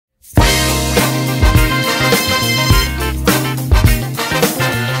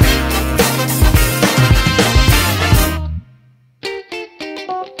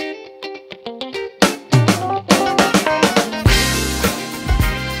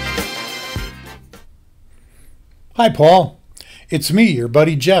Hi, Paul. It's me, your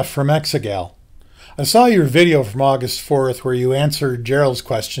buddy Jeff from EXOGAL. I saw your video from August 4th where you answered Gerald's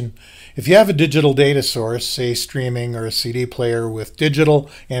question. If you have a digital data source, say streaming or a CD player with digital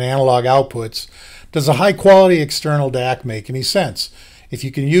and analog outputs, does a high-quality external DAC make any sense? If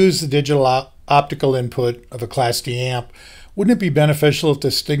you can use the digital optical input of a Class D amp, wouldn't it be beneficial if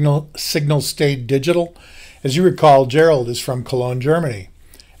the signal stayed digital? As you recall, Gerald is from Cologne, Germany.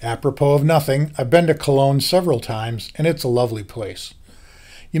 Apropos of nothing, I've been to Cologne several times, and it's a lovely place.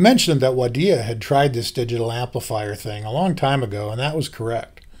 You mentioned that Wadia had tried this digital amplifier thing a long time ago, and that was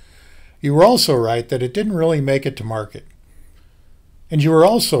correct. You were also right that it didn't really make it to market. And you were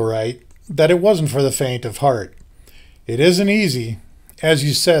also right that it wasn't for the faint of heart. It isn't easy. As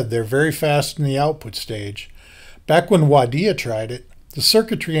you said, they're very fast in the output stage. Back when Wadia tried it, the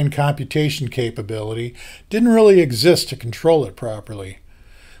circuitry and computation capability didn't really exist to control it properly.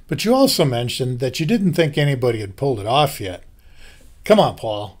 But you also mentioned that you didn't think anybody had pulled it off yet. Come on,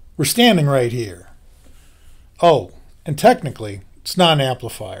 Paul. We're standing right here. Oh, and technically, it's not an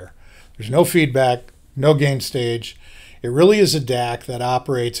amplifier. There's no feedback, no gain stage. It really is a DAC that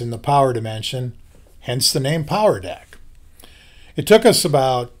operates in the power dimension, hence the name Power DAC. It took us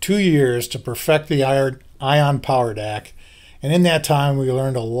about 2 years to perfect the ion Power DAC, and in that time we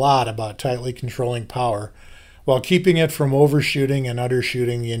learned a lot about tightly controlling power while keeping it from overshooting and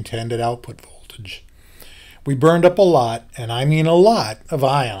undershooting the intended output voltage. We burned up a lot, and I mean a lot, of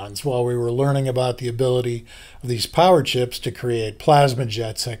ions while we were learning about the ability of these power chips to create plasma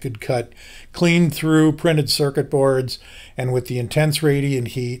jets that could cut clean through printed circuit boards and with the intense radiant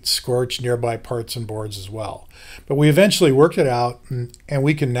heat scorch nearby parts and boards as well. But we eventually worked it out, and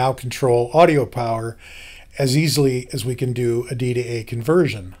we can now control audio power as easily as we can do a D to A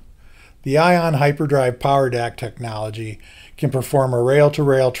conversion. The ion hyperdrive power DAC technology can perform a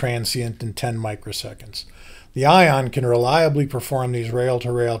rail-to-rail transient in 10 microseconds. The ion can reliably perform these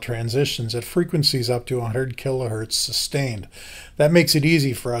rail-to-rail transitions at frequencies up to 100 kilohertz sustained. That makes it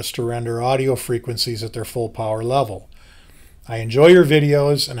easy for us to render audio frequencies at their full power level. I enjoy your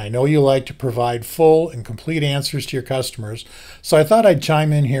videos, and I know you like to provide full and complete answers to your customers, so I thought I'd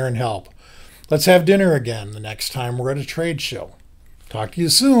chime in here and help. Let's have dinner again the next time we're at a trade show. Talk to you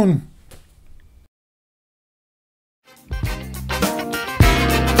soon.